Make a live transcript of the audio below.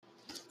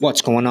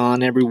What's going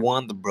on,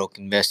 everyone? The Broke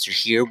Investor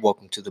here.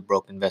 Welcome to the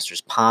Broke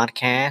Investors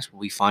Podcast, where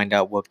we find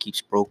out what keeps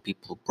broke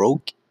people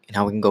broke and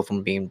how we can go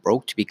from being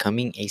broke to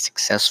becoming a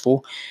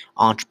successful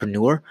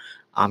entrepreneur.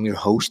 I'm your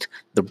host,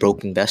 the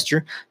Broke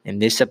Investor. In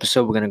this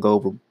episode, we're going to go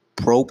over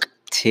broke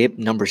tip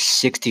number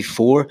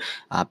 64.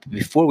 But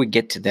before we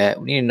get to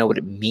that, we need to know what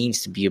it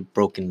means to be a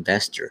broke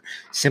investor.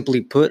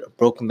 Simply put, a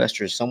broke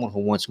investor is someone who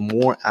wants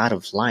more out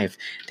of life.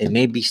 They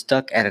may be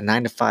stuck at a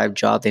 9-to-5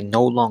 job they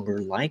no longer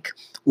like,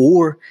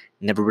 or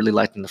never really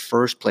liked in the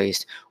first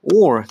place,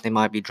 or they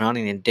might be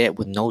drowning in debt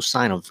with no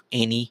sign of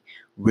any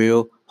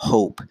real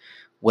hope.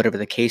 Whatever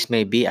the case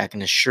may be, I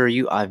can assure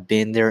you I've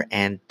been there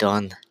and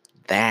done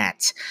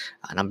that.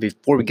 And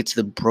before we get to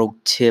the broke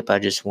tip, I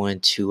just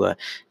wanted to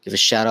give a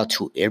shout out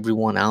to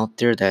everyone out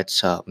there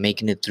that's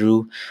making it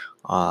through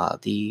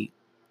the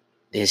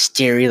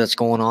hysteria that's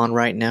going on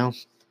right now.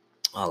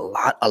 A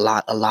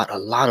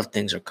lot of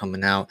things are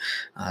coming out.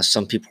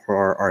 Some people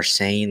are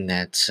saying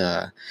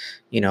that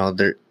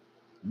they're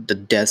the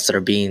deaths that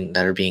are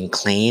being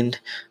claimed,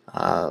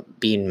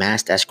 being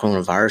masked as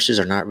coronaviruses,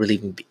 are not really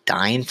even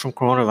dying from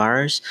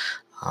coronavirus.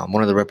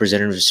 One of the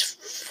representatives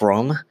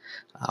from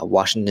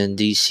Washington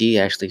D.C.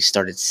 actually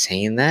started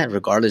saying that,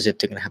 regardless if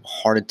they're going to have a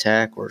heart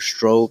attack or a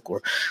stroke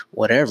or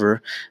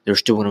whatever, they're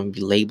still going to be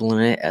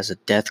labeling it as a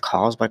death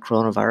caused by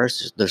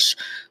coronavirus. There's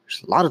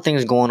a lot of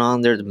things going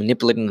on there. They're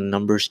manipulating the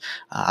numbers.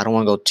 I don't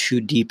want to go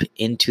too deep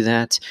into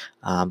that,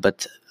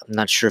 but I'm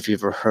not sure if you've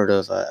ever heard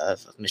of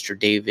Mr.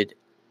 David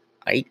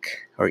Icke,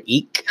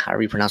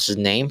 however you pronounce his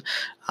name,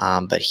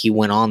 but he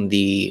went on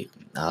the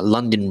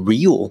London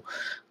Real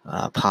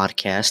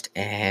podcast,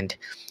 and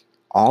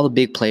all the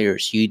big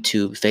players,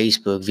 YouTube,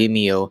 Facebook,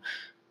 Vimeo,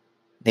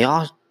 they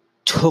all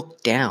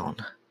took down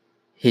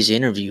his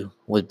interview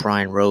with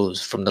Brian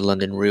Rose from the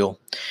London Real,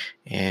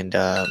 and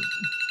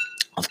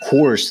of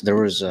course there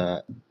was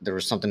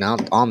something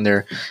out on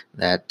there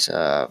that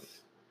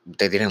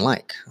they didn't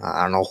like.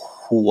 I don't know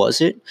who was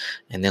it,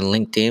 and then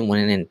LinkedIn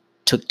went in and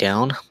took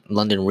down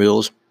London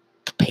Real's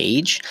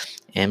page,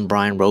 and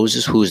Brian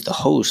Rose's, who is the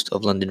host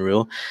of London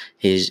Real,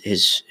 his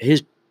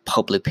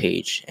public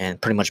page,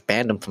 and pretty much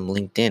banned him from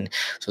LinkedIn.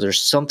 So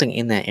there's something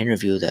in that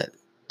interview that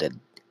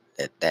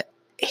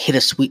hit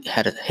a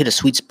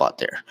sweet spot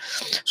there.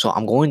 So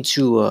I'm going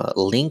to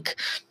link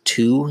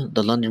to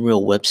the London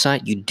Real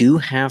website. You do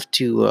have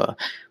to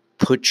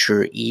put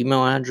your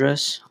email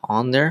address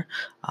on there,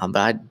 but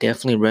I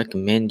definitely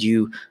recommend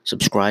you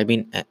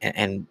subscribing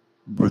and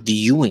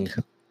reviewing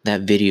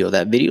that video.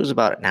 That video is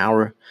about an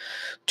hour,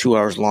 2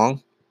 hours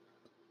long,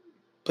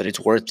 but it's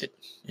worth it.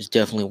 It's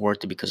definitely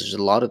worth it because there's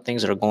a lot of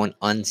things that are going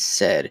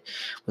unsaid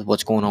with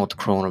what's going on with the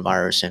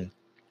coronavirus. And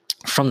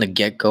from the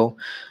get-go,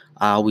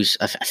 I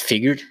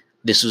figured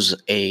this was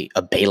a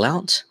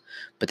bailout,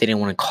 but they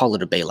didn't want to call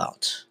it a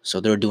bailout. So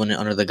they were doing it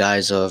under the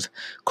guise of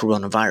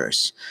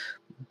coronavirus.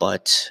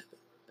 But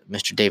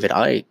Mr. David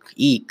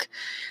Icke,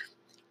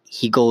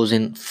 he goes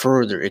in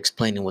further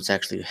explaining what's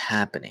actually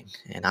happening.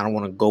 And I don't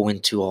want to go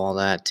into all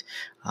that.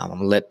 I'm going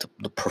to let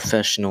the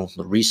professional,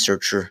 the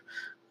researcher,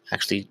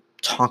 actually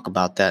talk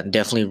about that, and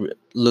definitely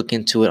look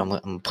into it. I'm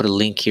going to put a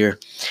link here.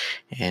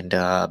 And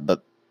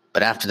but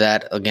after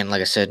that, again,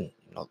 like I said,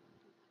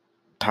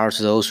 power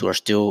to those who are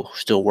still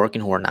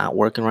working, who are not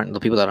working right now. The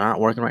people that aren't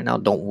working right now,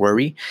 don't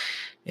worry.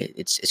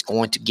 It's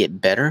going to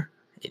get better.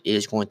 It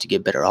is going to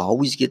get better. It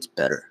always gets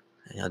better.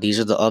 These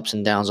are the ups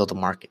and downs of the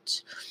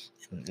markets,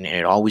 and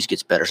it always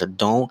gets better. So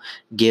don't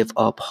give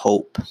up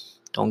hope.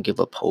 Don't give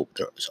up hope.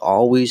 There's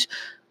always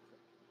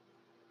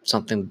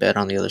something better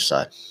on the other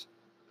side.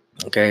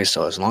 Okay,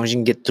 so as long as you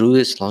can get through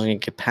this, as long as you can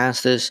get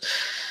past this,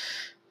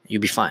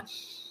 you'll be fine.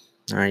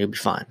 All right, you'll be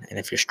fine. And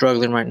if you're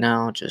struggling right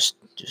now, just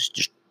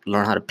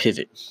learn how to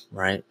pivot,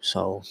 right?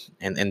 So,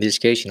 in this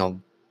case,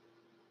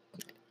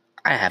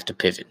 I have to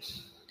pivot.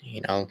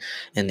 In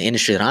the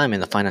industry that I'm in,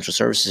 the financial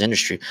services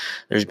industry,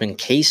 there's been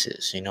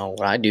cases.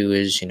 What I do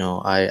is,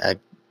 I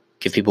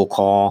give people a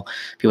call,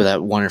 people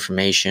that want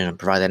information, and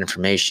provide that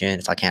information.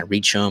 If I can't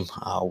reach them,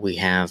 we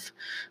have,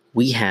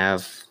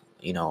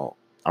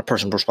 our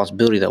personal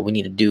responsibility that we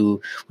need to do.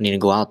 We need to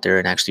go out there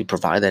and actually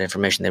provide that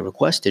information they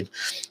requested.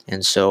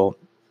 And so,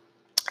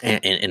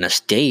 in a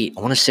state,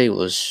 I want to say it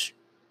was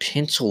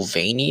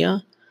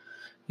Pennsylvania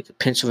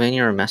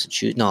or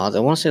Massachusetts. No, I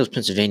want to say it was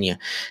Pennsylvania.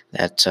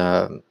 That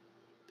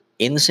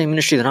in the same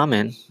industry that I'm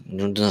in,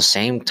 doing the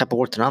same type of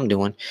work that I'm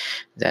doing,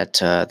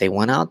 that they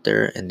went out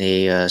there and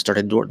they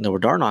they were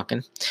door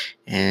knocking,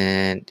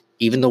 and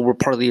even though we're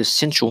part of the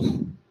essentials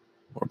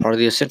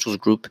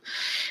group,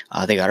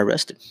 they got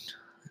arrested.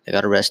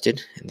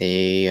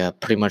 They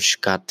pretty much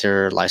got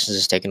their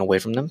licenses taken away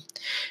from them,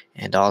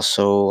 and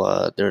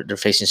also they're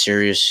facing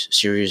serious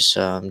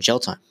jail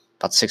time,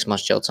 about 6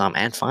 months jail time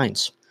and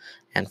fines.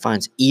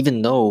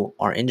 Even though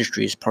our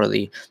industry is part of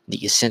the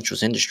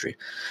essentials industry.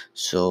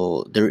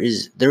 So there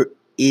is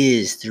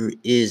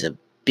a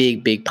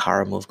big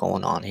power move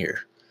going on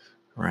here,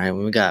 right?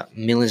 When we got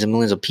millions and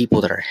millions of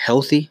people that are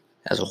healthy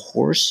as a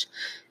horse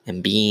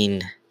and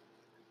being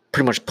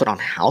pretty much put on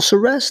house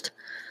arrest,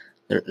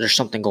 there's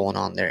something going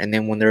on there. And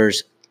then when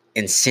there's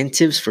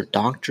incentives for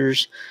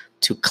doctors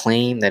to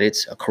claim that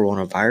it's a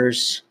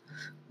coronavirus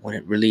when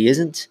it really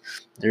isn't.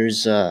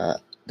 There's a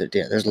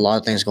lot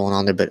of things going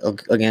on there, but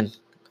again,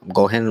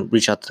 go ahead and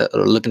reach out to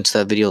look into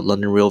that video,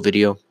 London Real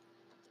video.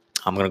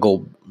 I'm gonna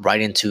go right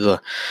into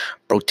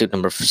broke tip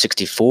number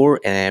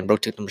 64, and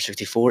broke tip number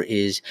 64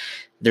 is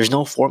there's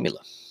no formula.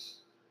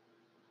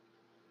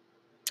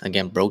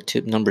 Again, broke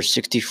tip number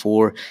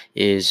 64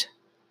 is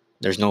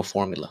there's no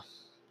formula.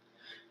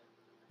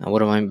 Now, what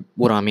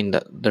do I mean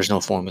that there's no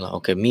formula?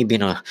 Okay, me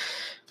being a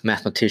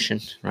mathematician,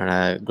 right?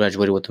 I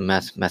graduated with a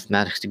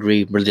mathematics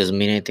degree. Really doesn't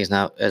mean anything.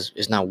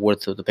 It's not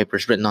worth the paper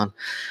it's written on.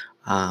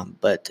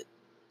 But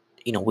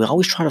we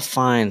always try to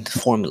find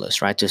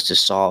formulas, right, just to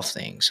solve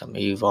things. I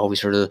mean, you've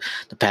always heard of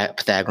the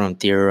Pythagorean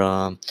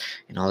theorem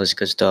and all this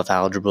good stuff,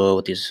 algebra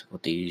with these,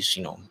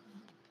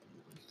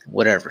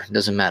 whatever. It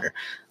doesn't matter.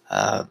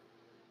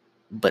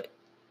 But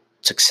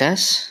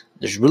success,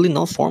 there's really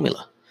no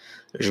formula.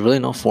 There's really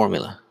no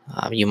formula.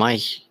 You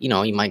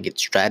might get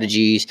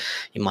strategies,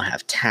 you might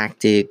have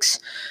tactics,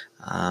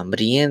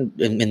 but in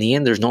the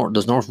end, there's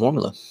no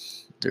formula.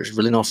 There's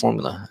really no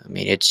formula. I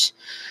mean,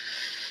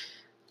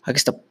 I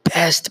guess the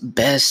best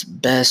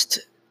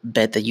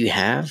bet that you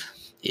have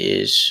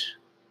is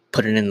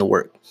putting in the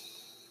work.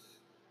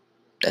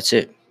 That's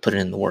it. Put it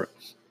in the work.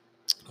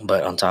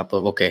 But on top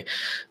of, okay,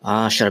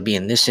 should I be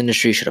in this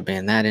industry? Should I be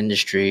in that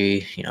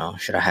industry?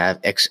 Should I have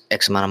X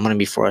amount of money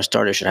before I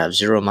started? Should I have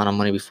zero amount of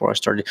money before I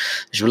started?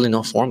 There's really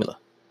no formula.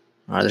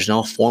 All right, there's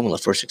no formula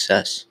for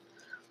success.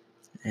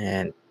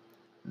 And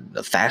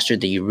the faster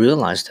that you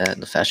realize that,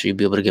 the faster you'll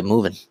be able to get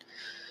moving.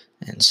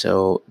 And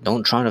so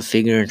don't try to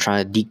figure and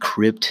try to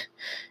decrypt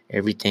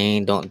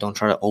everything. Don't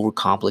try to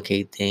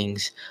overcomplicate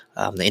things.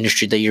 The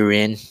industry that you're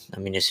in, I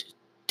mean, it's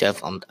I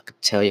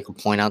could tell you, I could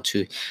point out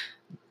to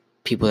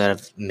people that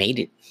have made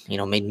it,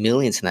 made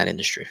millions in that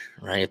industry,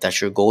 right? If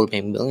that's your goal to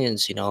make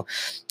millions,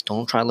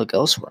 don't try to look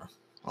elsewhere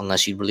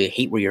unless you really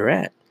hate where you're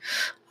at.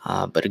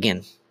 But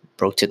again,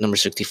 broke tip number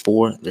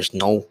 64, there's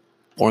no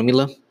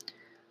formula.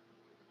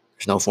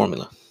 There's no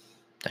formula.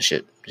 That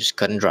shit, just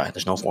cut and dry.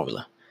 There's no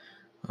formula.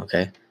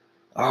 Okay.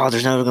 Oh,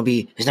 it's never gonna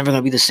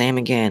be the same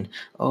again.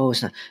 Oh,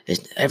 it's not.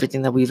 It's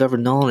everything that we've ever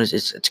known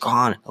it's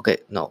gone. Okay,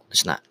 no,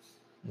 it's not.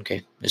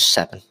 Okay, this has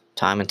happened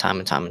time and time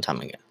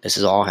again. This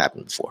has all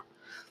happened before.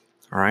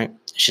 All right,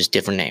 it's just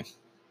different name.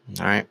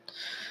 All right,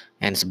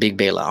 and it's a big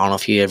bailout. I don't know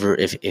if you ever,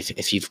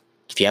 if you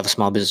have a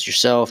small business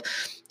yourself,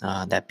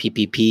 that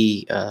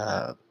PPP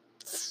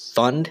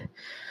fund.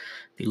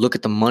 If you look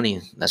at the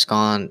money that's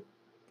gone,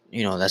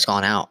 that's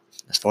gone out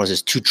as far as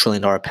this $2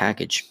 trillion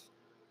package.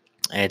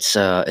 It's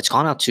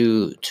gone out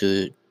to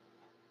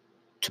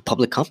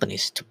public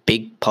companies, to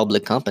big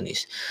public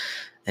companies,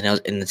 and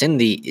it's in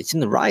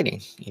the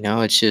writing.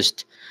 It's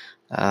just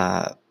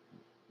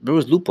there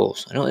was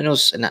loopholes.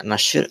 And I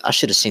should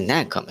have seen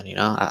that coming.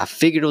 I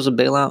figured it was a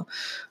bailout,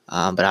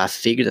 but I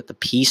figured that the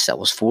piece that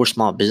was for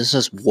small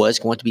businesses was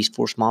going to be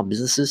for small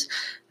businesses.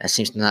 That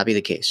seems to not be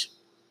the case.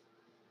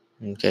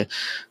 Okay,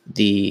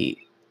 the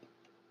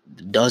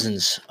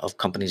dozens of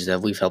companies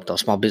that we've helped out,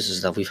 small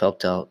businesses that we've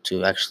helped out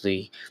to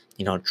actually,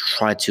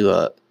 try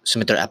to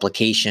submit their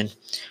application.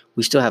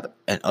 We still have,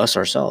 and us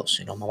ourselves,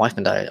 my wife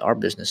and I, our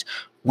business,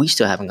 we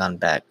still haven't gotten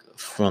back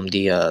from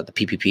the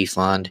PPP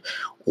fund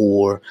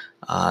or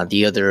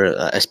the other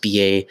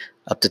SBA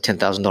up to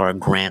 $10,000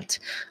 grant.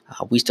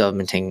 We still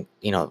haven't been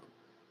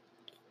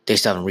they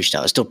still haven't reached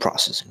out. It's still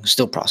processing.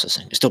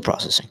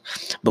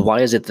 But why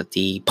is it that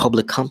the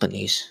public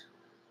companies,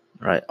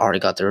 right, already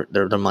got their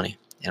money?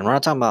 And we're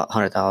not talking about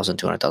 100,000,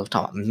 200,000. We're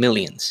talking about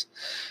millions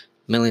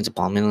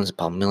upon millions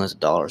of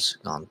dollars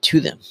gone to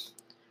them,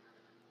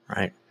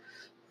 right?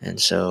 And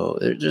so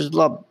there's a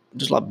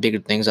lot bigger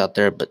things out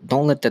there, but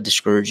don't let that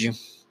discourage you.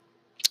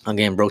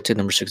 Again, broke tip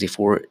number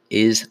 64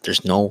 is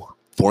there's no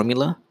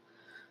formula.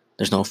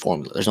 There's no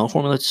formula. There's no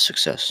formula to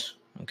success.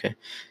 Okay,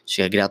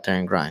 so you gotta get out there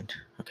and grind.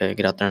 Okay,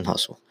 get out there and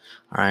hustle.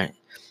 All right.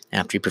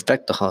 After you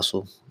perfect the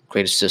hustle,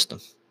 create a system.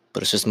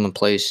 Put a system in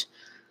place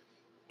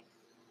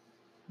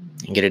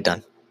and get it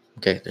done.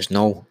 Okay, there's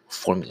no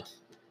formula.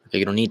 Okay,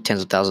 you don't need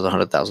tens of thousands,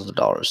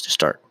 $100,000 to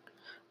start.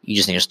 You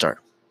just need to start.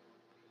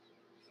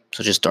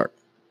 So just start.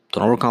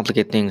 Don't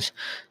overcomplicate things.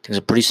 Things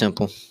are pretty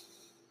simple.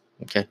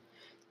 Okay,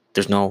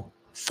 there's no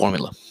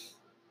formula.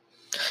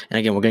 And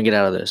again, we're gonna get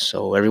out of this.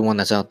 So everyone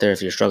that's out there,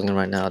 if you're struggling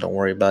right now, don't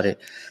worry about it.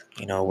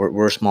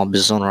 We're a small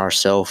business owner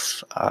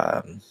ourselves.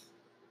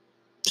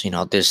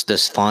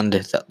 This fund,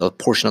 the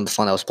portion of the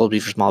fund that was supposed to be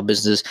for small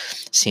business,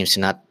 seems to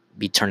not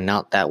be turning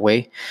out that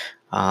way.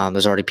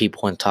 There's already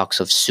people in talks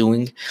of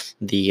suing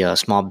the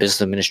Small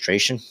Business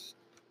Administration,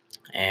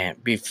 and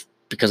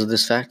because of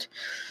this fact.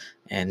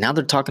 And now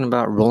they're talking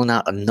about rolling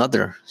out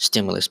another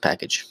stimulus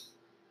package.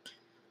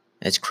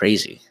 It's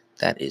crazy.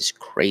 That is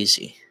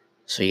crazy.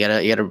 So you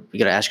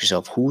gotta ask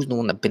yourself, who's the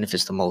one that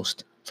benefits the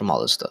most from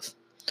all this stuff?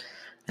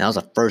 And that was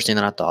the first thing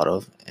that I thought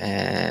of.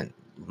 And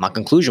my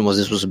conclusion was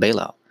this was a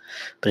bailout.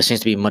 But it seems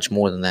to be much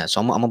more than that. So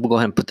I'm gonna go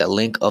ahead and put that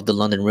link of the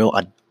London Real.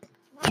 I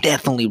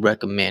definitely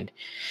recommend,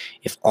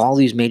 if all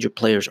these major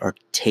players are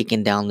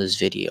taking down this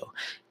video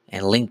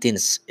and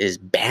LinkedIn is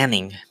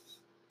banning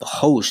the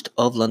host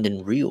of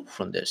London Real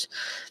from this,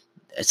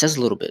 it says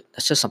a little bit.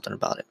 That says something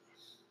about it.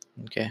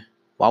 Okay.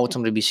 Why would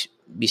somebody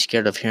be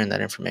scared of hearing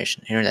that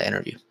information, hearing that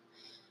interview?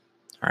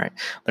 All right.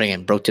 But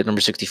again, broke tip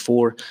number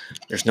 64.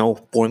 There's no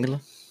formula.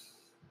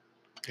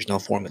 There's no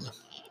formula.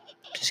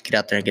 Just get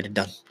out there and get it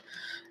done.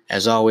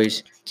 As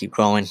always, keep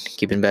growing,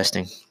 keep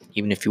investing,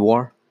 even if you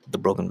are the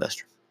broke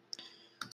investor.